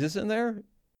name Jesus in there?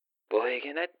 Boy,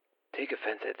 can I take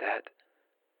offense at that?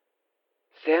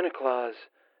 Santa Claus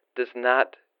does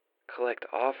not collect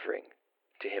offering.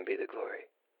 To him be the glory.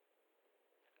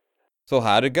 So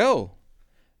how'd it go?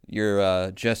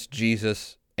 Your Just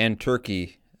Jesus and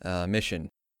Turkey mission.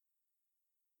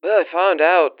 Well, I found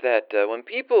out that when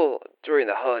people during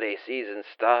the holiday season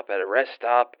stop at a rest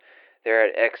stop, they're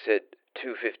at exit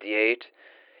 258.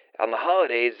 On the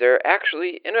holidays, they're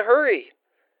actually in a hurry.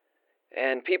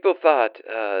 And people thought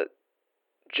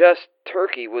just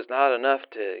turkey was not enough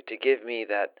to give me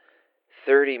that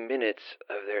 30 minutes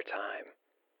of their time.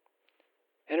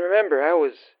 And remember, I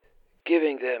was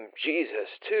giving them Jesus,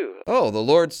 too. Oh, the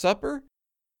Lord's Supper?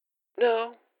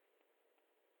 No.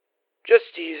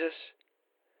 Just Jesus.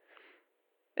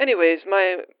 Anyways,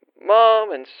 my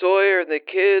mom and Sawyer and the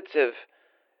kids have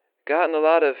gotten a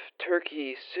lot of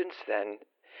turkey since then.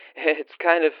 It's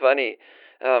kind of funny.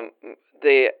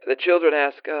 The children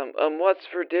ask, what's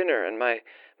for dinner? And my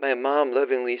mom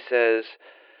lovingly says,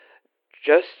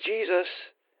 just Jesus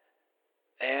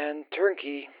and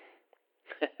turkey.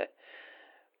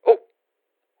 Oh,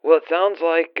 well, it sounds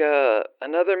like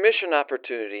another mission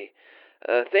opportunity.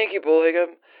 Thank you,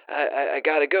 Bullhingham. I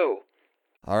gotta go.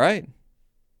 All right.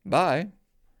 Bye.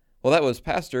 Well, that was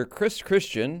Pastor Chris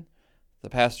Christian, the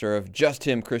pastor of Just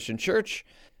Him Christian Church,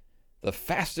 the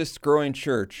fastest growing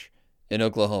church in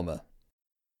Oklahoma.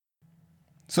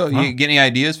 So, you get any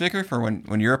ideas, Vicar, for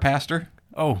when you're a pastor?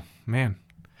 Oh, man.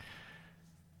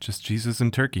 Just Jesus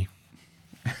and turkey.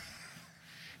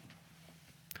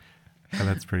 Oh,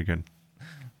 that's pretty good.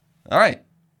 All right.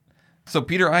 So,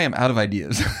 Peter, I am out of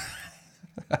ideas.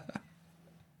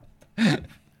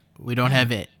 We don't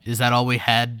have it. Is that all we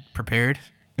had prepared?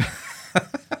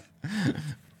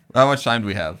 How much time do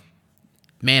we have?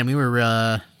 Man, we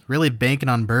were really banking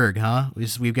on Berg, huh?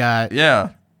 We've got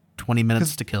 20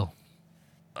 minutes to kill.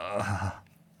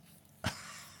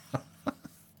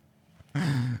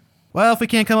 Well, if we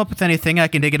can't come up with anything, I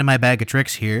can dig into my bag of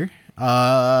tricks here.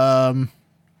 I've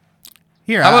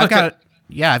got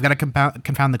to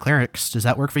confound the clerics. Does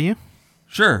that work for you?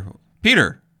 Sure.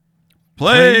 Peter,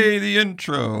 play the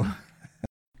intro.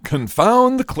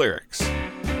 Confound the clerics.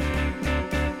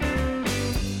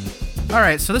 All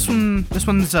right, so this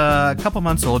one's a couple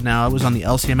months old now. It was on the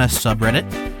LCMS subreddit,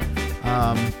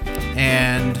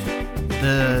 and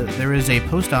there is a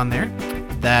post on there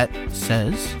that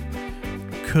says,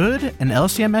 "Could an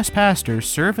LCMS pastor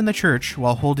serve in the church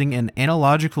while holding an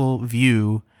analogical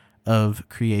view of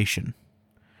creation?"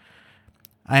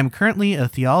 I am currently a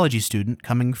theology student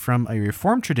coming from a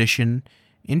Reformed tradition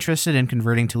interested in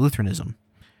converting to Lutheranism.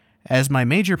 As my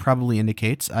major probably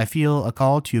indicates, I feel a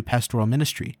call to pastoral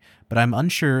ministry, but I'm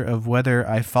unsure of whether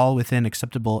I fall within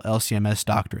acceptable LCMS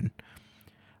doctrine.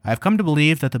 I have come to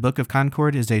believe that the Book of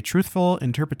Concord is a truthful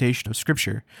interpretation of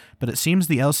Scripture, but it seems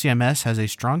the LCMS has a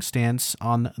strong stance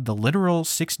on the literal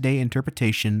six-day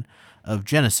interpretation of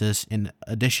Genesis in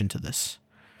addition to this.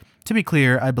 To be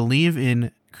clear, I believe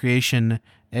in creation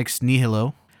ex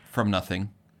nihilo, from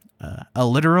nothing, a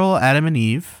literal Adam and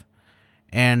Eve,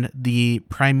 and the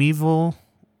primeval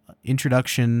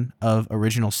introduction of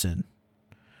original sin.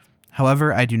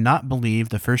 However, I do not believe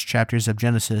the first chapters of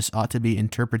Genesis ought to be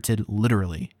interpreted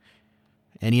literally.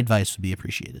 Any advice would be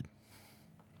appreciated.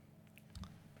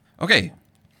 Okay.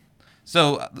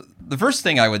 So the first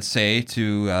thing I would say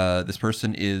to this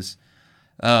person is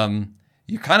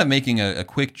you're kind of making a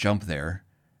quick jump there.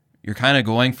 You're kind of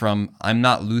going from, I'm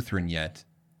not Lutheran yet,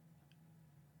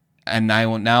 and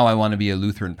now I want to be a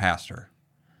Lutheran pastor.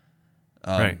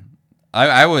 Right.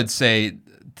 I would say,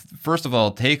 first of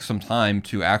all, take some time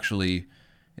to actually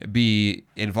be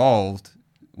involved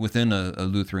within a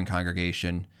Lutheran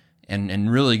congregation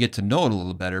and really get to know it a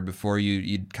little better before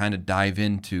you kind of dive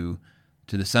into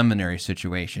the seminary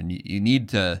situation. You need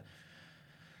to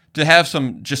have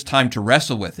some just time to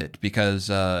wrestle with it because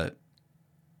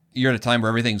you're at a time where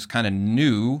everything's kind of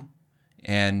new,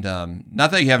 and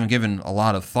not that you haven't given a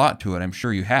lot of thought to it. I'm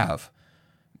sure you have,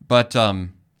 but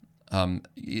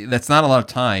that's not a lot of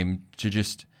time to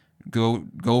just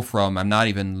go from I'm not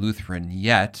even Lutheran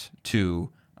yet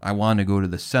to I want to go to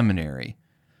the seminary.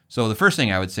 So the first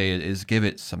thing I would say is give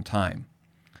it some time.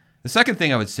 The second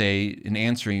thing I would say in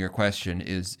answering your question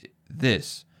is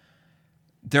this.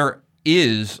 There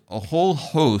is a whole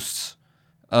host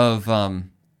of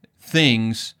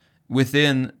things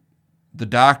within the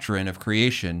doctrine of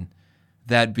creation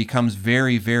that becomes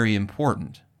very, very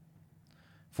important.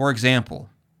 For example,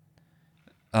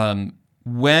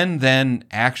 when then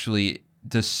actually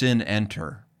does sin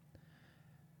enter?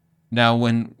 Now,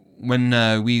 when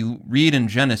we read in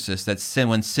Genesis that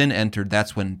when sin entered,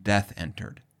 that's when death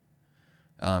entered.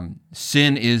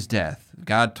 Sin is death.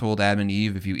 God told Adam,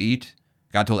 if you eat,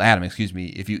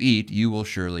 you will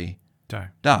surely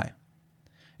die.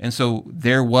 And so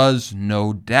there was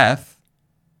no death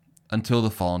until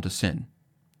the fall into sin.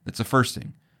 That's the first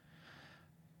thing.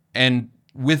 And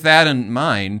with that in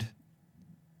mind,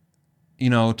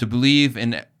 to believe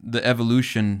in the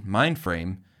evolution mind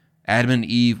frame, Adam and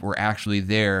Eve were actually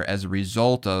there as a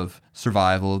result of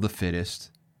survival of the fittest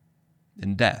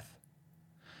and death.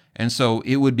 And so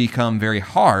it would become very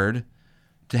hard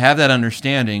to have that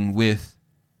understanding with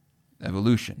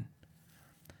evolution.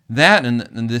 That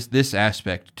and this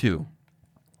aspect too.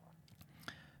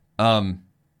 When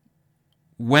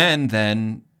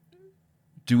then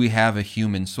do we have a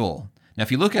human soul? Now,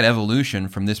 if you look at evolution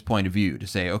from this point of view, to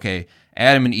say, okay,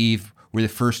 Adam and Eve were the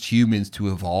first humans to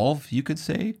evolve, you could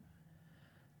say.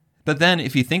 But then,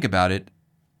 if you think about it,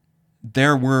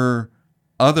 there were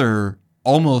other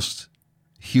almost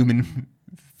human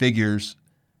figures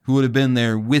who would have been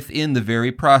there within the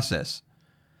very process.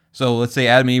 So let's say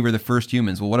Adam and Eve were the first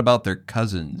humans. Well, what about their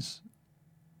cousins?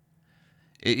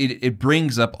 It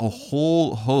brings up a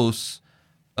whole host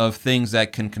of things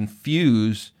that can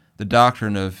confuse the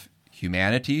doctrine of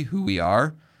humanity, who we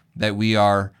are, that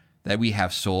we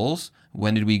have souls.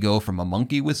 When did we go from a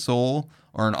monkey with soul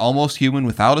or an almost human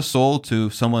without a soul to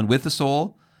someone with a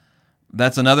soul?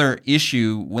 That's another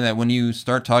issue when you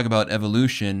start talking about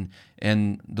evolution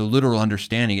and the literal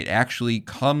understanding, it actually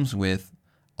comes with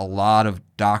a lot of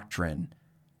doctrine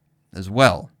as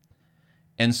well.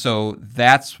 And so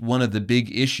that's one of the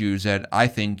big issues that I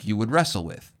think you would wrestle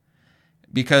with,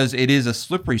 because it is a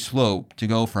slippery slope to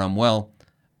go from, well,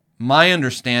 my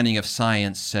understanding of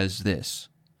science says this.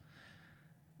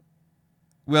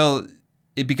 Well,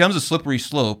 it becomes a slippery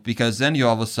slope because then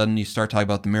all of a sudden you start talking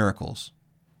about the miracles.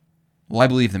 Well, I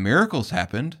believe the miracles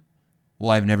happened.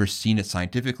 Well, I've never seen it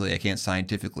scientifically. I can't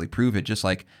scientifically prove it, just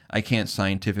like I can't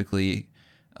scientifically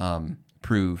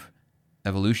prove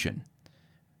evolution.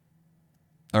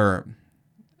 Or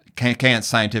can't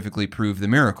scientifically prove the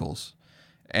miracles.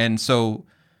 And so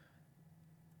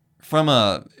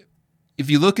if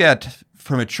you look at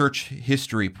from a church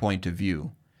history point of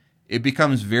view, it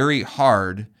becomes very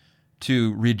hard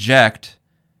to reject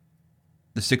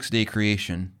the six-day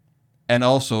creation and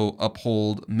also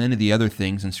uphold many of the other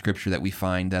things in Scripture that we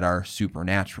find that are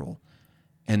supernatural.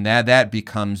 And that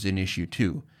becomes an issue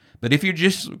too. But if you're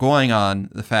just going on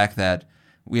the fact that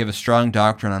we have a strong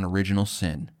doctrine on original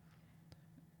sin,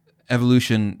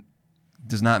 evolution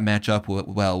does not match up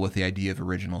well with the idea of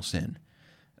original sin.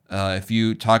 If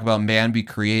you talk about man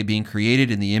being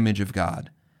created in the image of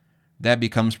God, that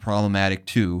becomes problematic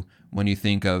too when you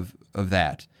think of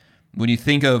that. When you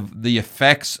think of the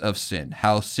effects of sin,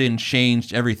 how sin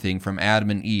changed everything from Adam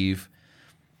and Eve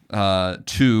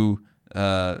to,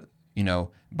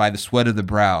 by the sweat of the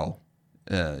brow,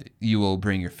 you will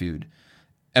bring your food.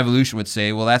 Evolution would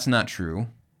say, well, that's not true,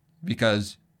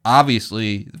 because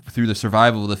obviously through the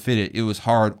survival of the fittest, it was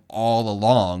hard all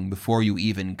along before you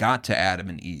even got to Adam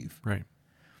and Eve. Right.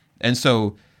 And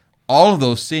so all of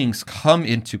those things come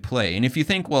into play. And if you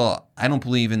think, well, I don't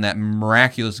believe in that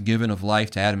miraculous giving of life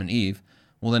to Adam and Eve,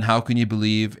 well, then how can you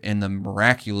believe in the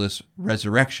miraculous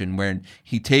resurrection where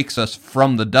he takes us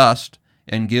from the dust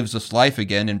and gives us life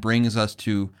again and brings us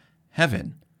to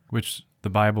heaven? Which the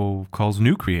Bible calls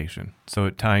new creation. So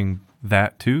it tying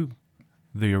that to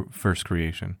the first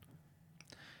creation.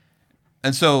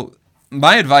 And so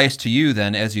my advice to you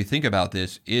then, as you think about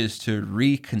this, is to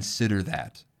reconsider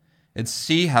that and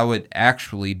see how it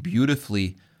actually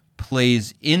beautifully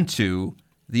plays into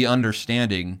the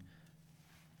understanding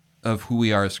of who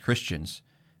we are as Christians,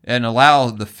 and allow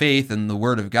the faith and the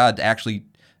Word of God to actually,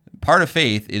 part of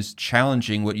faith is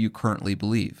challenging what you currently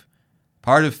believe.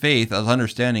 Part of faith is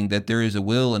understanding that there is a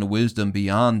will and a wisdom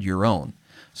beyond your own,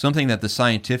 something that the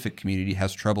scientific community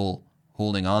has trouble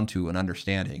holding on to and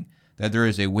understanding, that there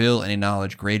is a will and a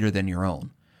knowledge greater than your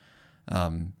own.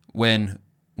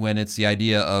 When it's the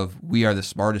idea of we are the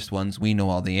smartest ones, we know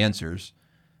all the answers,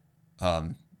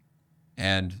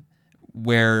 and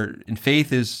where in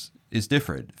faith is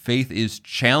different. Faith is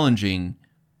challenging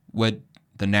what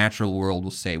the natural world will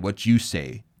say, what you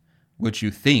think,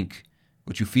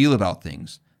 what you feel about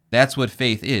things. That's what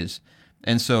faith is.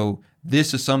 And so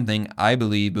this is something I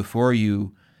believe before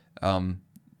you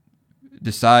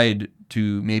decide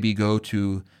to maybe go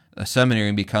to a seminary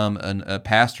and become a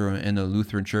pastor in the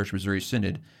Lutheran Church Missouri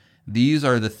Synod, these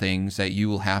are the things that you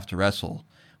will have to wrestle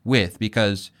with,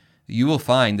 because you will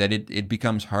find that it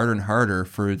becomes harder and harder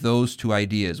for those two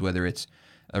ideas, whether it's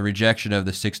a rejection of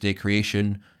the six-day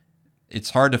creation.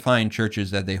 It's hard to find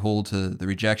churches that they hold to the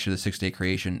rejection of the six-day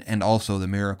creation and also the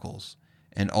miracles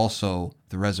and also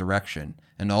the resurrection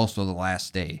and also the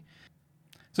last day.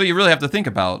 So you really have to think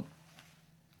about,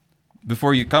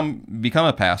 before you become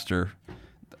a pastor,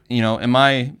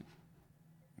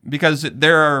 because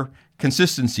there are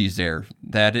consistencies there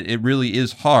that it really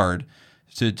is hard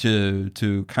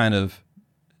to kind of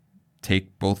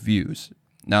take both views.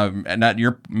 Now, not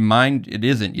your mind, it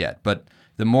isn't yet, but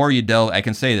the more you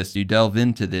delve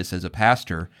into this as a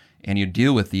pastor and you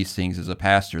deal with these things as a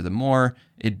pastor, the more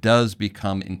it does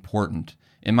become important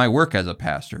in my work as a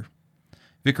pastor.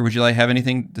 Vicar, would you have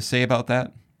anything to say about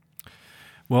that?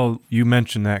 Well, you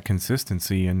mentioned that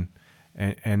consistency and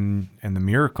the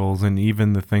miracles, and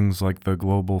even the things like the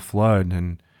global flood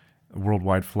and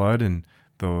worldwide flood and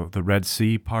the Red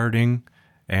Sea parting.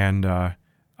 And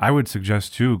I would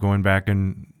suggest too going back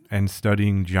and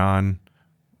studying John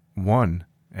 1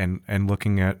 and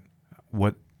looking at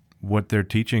what they're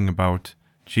teaching about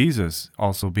Jesus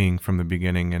also being from the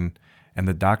beginning, and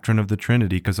the doctrine of the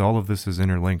Trinity, because all of this is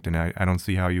interlinked, and I don't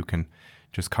see how you can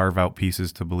just carve out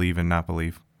pieces to believe and not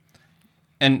believe.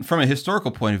 And from a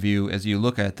historical point of view, as you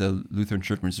look at the Lutheran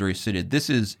Church Missouri Synod, this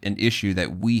is an issue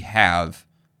that we have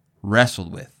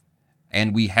wrestled with,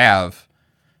 and we have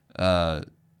dealt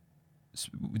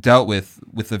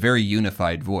with a very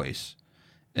unified voice.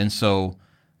 And so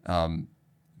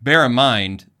bear in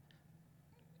mind,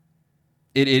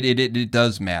 it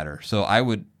does matter. So I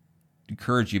would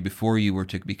encourage you, before you were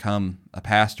to become a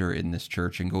pastor in this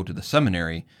church and go to the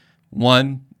seminary,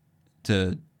 one,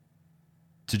 to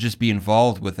just be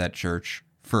involved with that church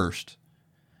first.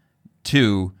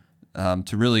 Two,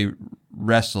 to really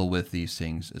wrestle with these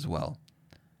things as well.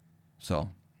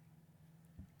 So.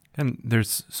 And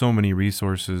there's so many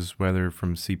resources, whether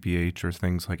from CPH or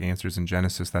things like Answers in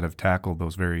Genesis, that have tackled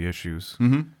those very issues.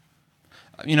 Mm-hmm.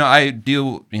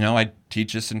 I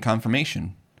teach this in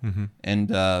confirmation. Mm-hmm.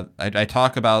 And I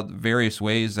talk about various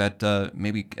ways that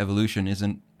maybe evolution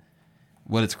isn't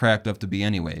what it's cracked up to be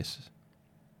anyways.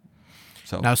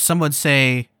 So now some would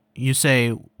say, we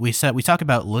talk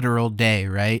about literal day,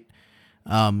 right?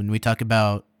 And we talk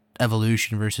about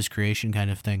evolution versus creation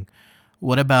kind of thing.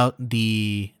 What about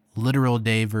the literal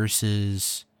day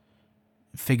versus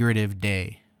figurative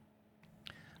day?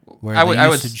 Where the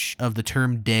usage of the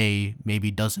term day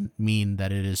maybe doesn't mean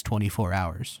that it is 24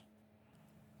 hours.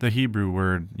 The Hebrew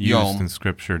word used in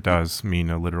Scripture does mean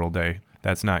a literal day.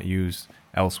 That's not used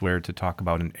elsewhere to talk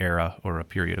about an era or a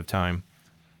period of time.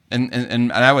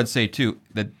 And I would say, too,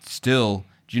 that still,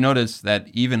 do you notice that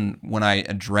even when I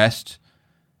addressed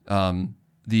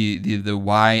the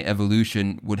why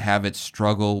evolution would have its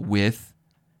struggle with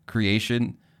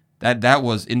creation, that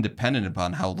was independent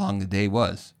upon how long the day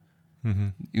was. Mm-hmm.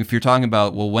 If you're talking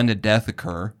about, well, when did death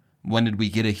occur? When did we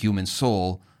get a human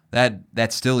soul?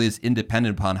 That still is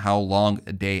independent upon how long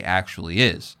a day actually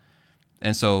is.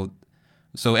 And so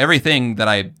everything that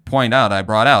I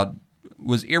brought out,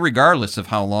 was irregardless of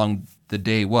how long the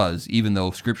day was, even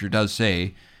though Scripture does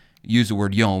use the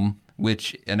word yom,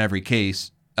 which in every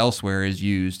case elsewhere is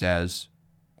used as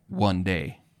one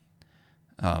day.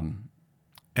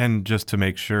 And just to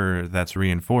make sure that's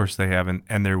reinforced,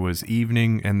 and there was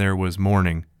evening and there was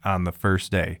morning on the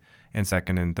first day, and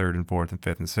second and third and fourth and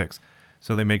fifth and sixth.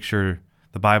 So they make sure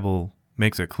the Bible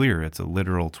makes it clear it's a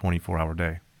literal 24-hour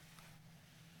day.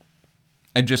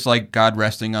 And just like God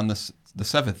resting on the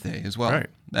seventh day as well. Right.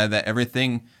 That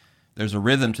everything, there's a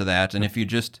rhythm to that, and if you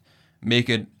just make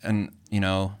it an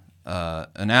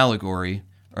allegory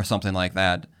or something like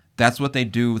that, that's what they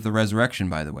do with the resurrection,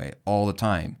 by the way, all the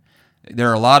time.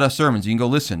 There are a lot of sermons you can go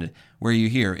listen to where you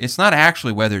hear it's not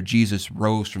actually whether Jesus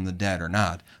rose from the dead or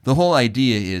not. The whole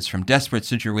idea is from desperate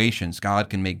situations, God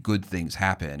can make good things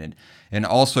happen, and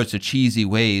all sorts of cheesy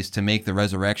ways to make the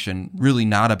resurrection really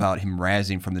not about him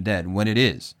rising from the dead when it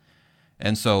is.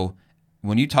 And so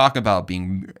when you talk about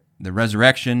being the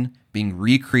resurrection, being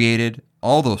recreated,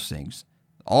 all those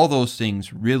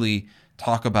things really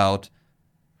talk about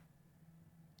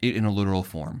it in a literal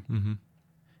form. Mm-hmm.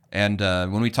 And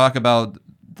when we talk about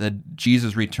the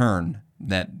Jesus return,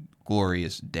 that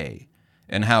glorious day,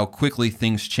 and how quickly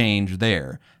things change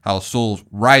there, how souls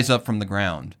rise up from the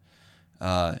ground,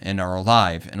 and are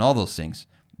alive and all those things.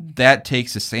 That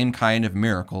takes the same kind of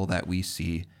miracle that we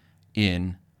see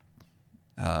in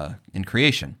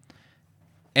creation.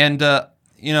 And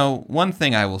one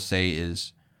thing I will say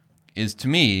is to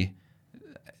me,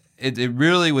 it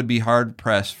really would be hard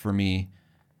pressed for me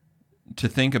to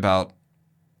think about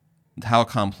how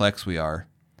complex we are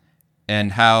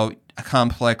and how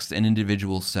complex an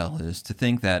individual cell is, to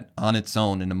think that on its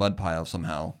own in a mud pile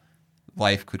somehow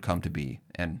life could come to be.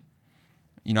 And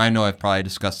I know I've probably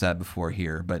discussed that before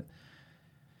here, but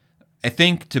I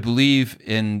think to believe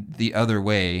in the other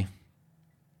way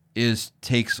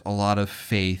takes a lot of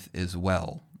faith as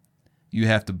well. You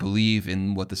have to believe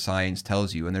in what the science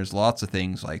tells you, and there's lots of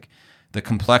things like the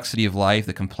complexity of life,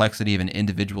 the complexity of an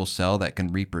individual cell that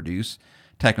can reproduce,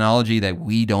 technology that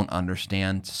we don't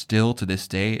understand still to this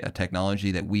day, a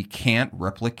technology that we can't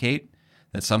replicate,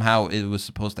 that somehow it was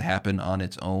supposed to happen on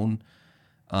its own.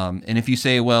 And if you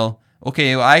say, well,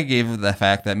 okay, I gave the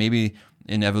fact that maybe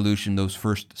in evolution those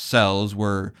first cells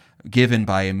were given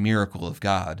by a miracle of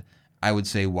God, I would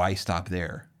say, why stop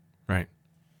there? Right.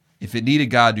 If it needed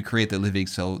God to create the living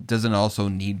cell, doesn't it also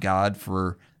need God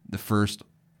for the first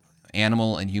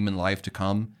animal and human life to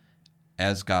come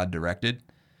as God directed?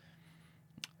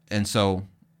 And so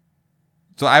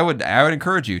I would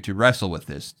encourage you to wrestle with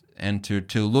this and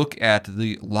to look at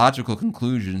the logical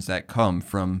conclusions that come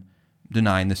from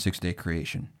denying the 6-day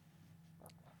creation.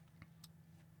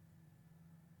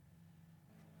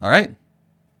 All right.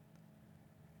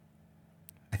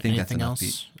 I think that's enough.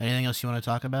 Anything else you want to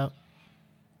talk about?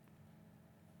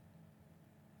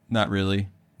 Not really.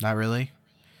 Not really?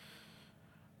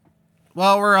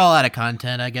 Well, we're all out of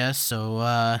content, I guess, so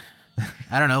I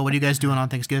don't know. What are you guys doing on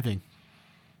Thanksgiving?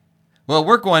 Well,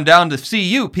 we're going down to see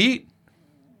you, Pete.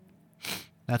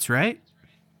 That's right.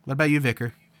 What about you,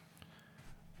 Vicar?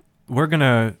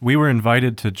 We were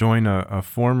invited to join a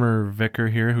former vicar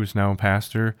here who's now a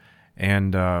pastor,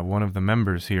 and one of the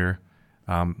members here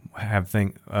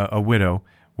a widow.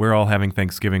 We're all having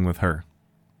Thanksgiving with her.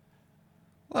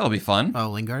 Well, that'll be fun. Oh,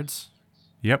 Lingard's?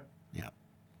 Yep. Yeah.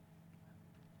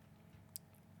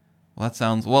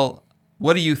 Well,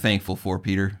 what are you thankful for,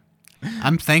 Peter?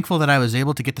 I'm thankful that I was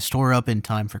able to get the store up in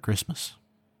time for Christmas.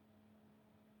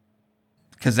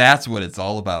 Because that's what it's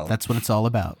all about. That's what it's all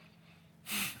about.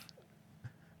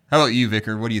 How about you,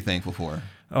 Vicar? What are you thankful for?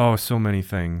 Oh, so many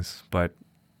things, but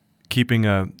keeping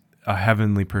a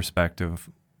heavenly perspective.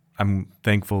 I'm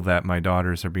thankful that my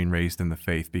daughters are being raised in the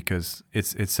faith, because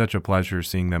it's such a pleasure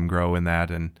seeing them grow in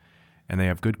that, and they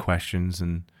have good questions,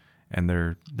 and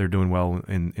they're doing well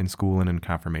in school and in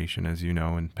confirmation, as you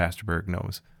know, and Pastor Berg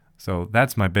knows. So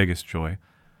that's my biggest joy.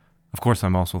 Of course,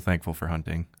 I'm also thankful for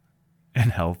hunting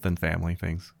and health and family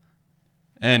things.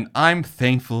 And I'm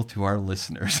thankful to our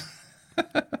listeners.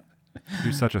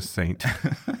 You're such a saint.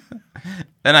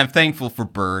 And I'm thankful for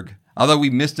Berg. Although we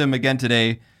missed him again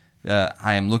today,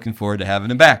 I am looking forward to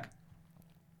having him back.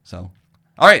 So,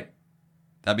 all right.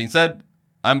 That being said,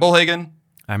 I'm Bullhagen.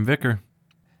 I'm Vicar.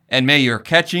 And may your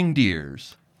catching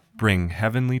deers bring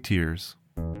heavenly tears.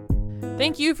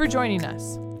 Thank you for joining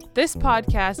us. This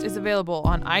podcast is available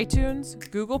on iTunes,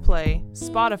 Google Play,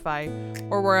 Spotify,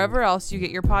 or wherever else you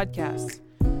get your podcasts.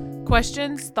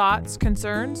 Questions, thoughts,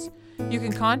 concerns? You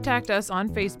can contact us on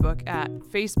Facebook at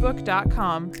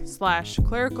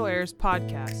facebook.com/Clerical Errors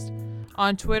Podcast,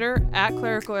 on Twitter at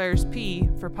Clerical Errors P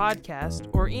for podcast,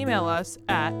 or email us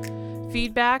at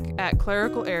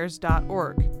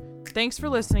feedback@clericalerrors.org. Thanks for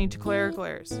listening to Clerical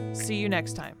Errors. See you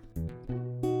next time.